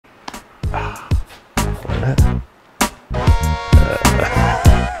Hello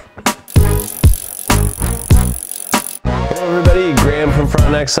everybody, Graeme from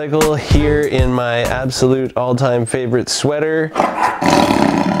Frontenac Cycle here in my absolute all-time favorite sweater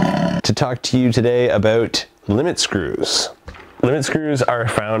to talk to you today about limit screws. Limit screws are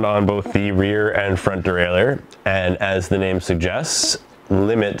found on both the rear and front derailleur, and as the name suggests,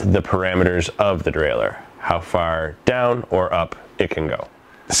 limit the parameters of the derailleur, how far down or up it can go.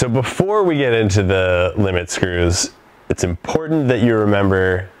 So before we get into the limit screws, it's important that you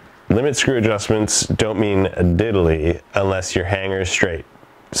remember limit screw adjustments don't mean diddly unless your hanger is straight.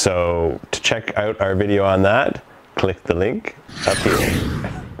 So to check out our video on that, click the link up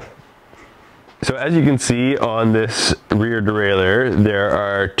here. So as you can see on this rear derailleur, there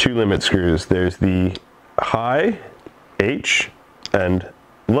are two limit screws. There's the high, H, and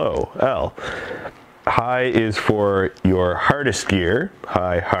low, L. High is for your hardest gear,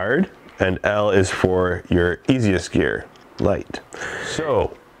 high, hard, and L is for your easiest gear, light.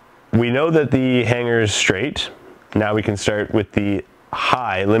 So we know that the hanger is straight. Now we can start with the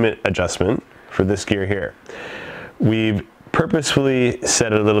high limit adjustment for this gear here. We've purposefully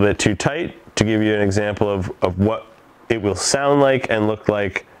set it a little bit too tight to give you an example of what it will sound like and look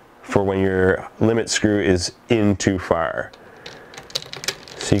like for when your limit screw is in too far.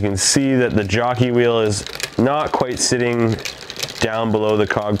 So you can see that the jockey wheel is not quite sitting down below the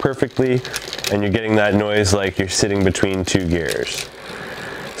cog perfectly, and you're getting that noise like you're sitting between two gears.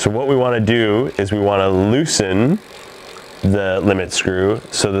 So what we want to do is we want to loosen the limit screw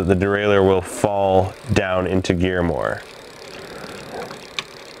so that the derailleur will fall down into gear more.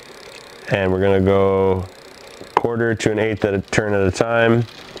 And we're going to go 1/4 to 1/8 at a turn at a time.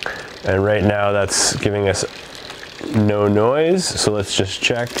 And right now that's giving us no noise. So let's just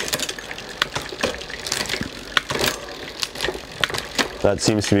check. That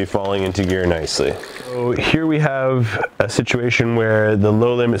seems to be falling into gear nicely. So here we have a situation where the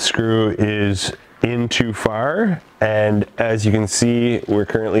low limit screw is in too far. And as you can see, we're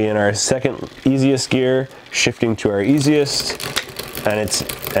currently in our second easiest gear, shifting to our easiest. And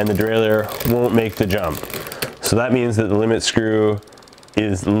the derailleur won't make the jump. So that means that the limit screw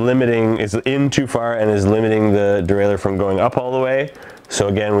is in too far and is limiting the derailleur from going up all the way. So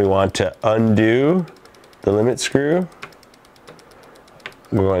again, we want to undo the limit screw.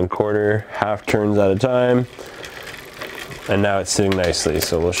 We're going 1/4, half turns at a time. And now it's sitting nicely.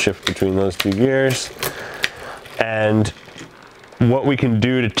 So we'll shift between those two gears. And what we can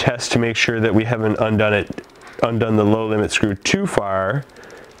do to test to make sure that we haven't undone the low limit screw too far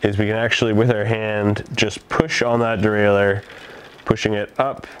is we can actually, with our hand, just push on that derailleur, pushing it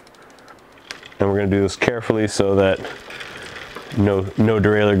up. And we're going to do this carefully so that no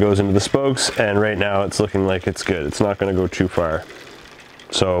derailleur goes into the spokes. And right now it's looking like it's good. It's not going to go too far.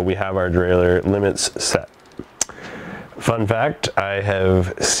 So we have our derailleur limits set. Fun fact, I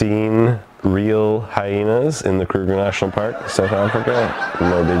have seen real hyenas in the Kruger National Park, South Africa.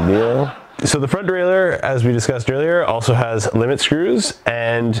 No big deal. So the front derailleur, as we discussed earlier, also has limit screws,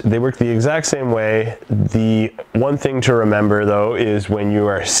 and they work the exact same way. The one thing to remember though is when you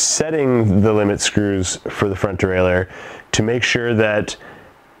are setting the limit screws for the front derailleur, to make sure that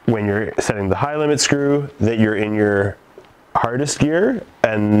when you're setting the high limit screw that you're in your hardest gear,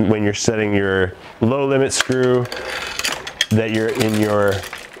 and when you're setting your low limit screw that you're in your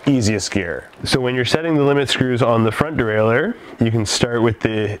easiest gear. So when you're setting the limit screws on the front derailleur, you can start with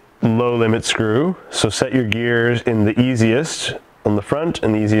the low limit screw. So set your gears in the easiest on the front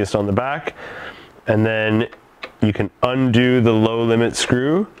and the easiest on the back, and then you can undo the low limit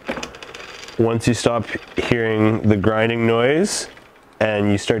screw once you stop hearing the grinding noise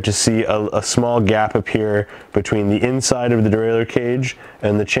and you start to see a small gap appear between the inside of the derailleur cage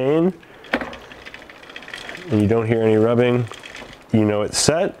and the chain, and you don't hear any rubbing, you know it's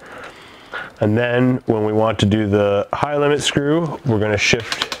set. And then when we want to do the high limit screw, we're going to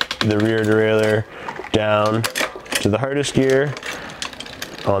shift the rear derailleur down to the hardest gear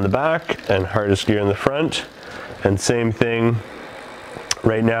on the back and hardest gear in the front. And same thing,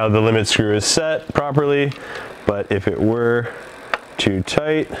 right now the limit screw is set properly, but if it were too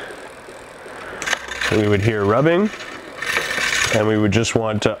tight, we would hear rubbing, and we would just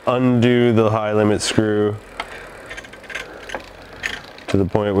want to undo the high limit screw to the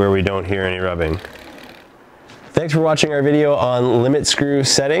point where we don't hear any rubbing. Thanks for watching our video on limit screw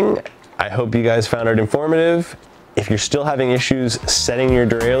setting. I hope you guys found it informative. If you're still having issues setting your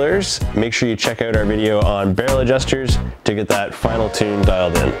derailleurs, make sure you check out our video on barrel adjusters to get that final tune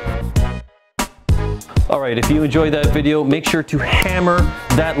dialed in. All right, if you enjoyed that video, make sure to hammer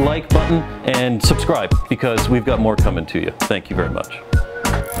that like button and subscribe because we've got more coming to you. Thank you very much.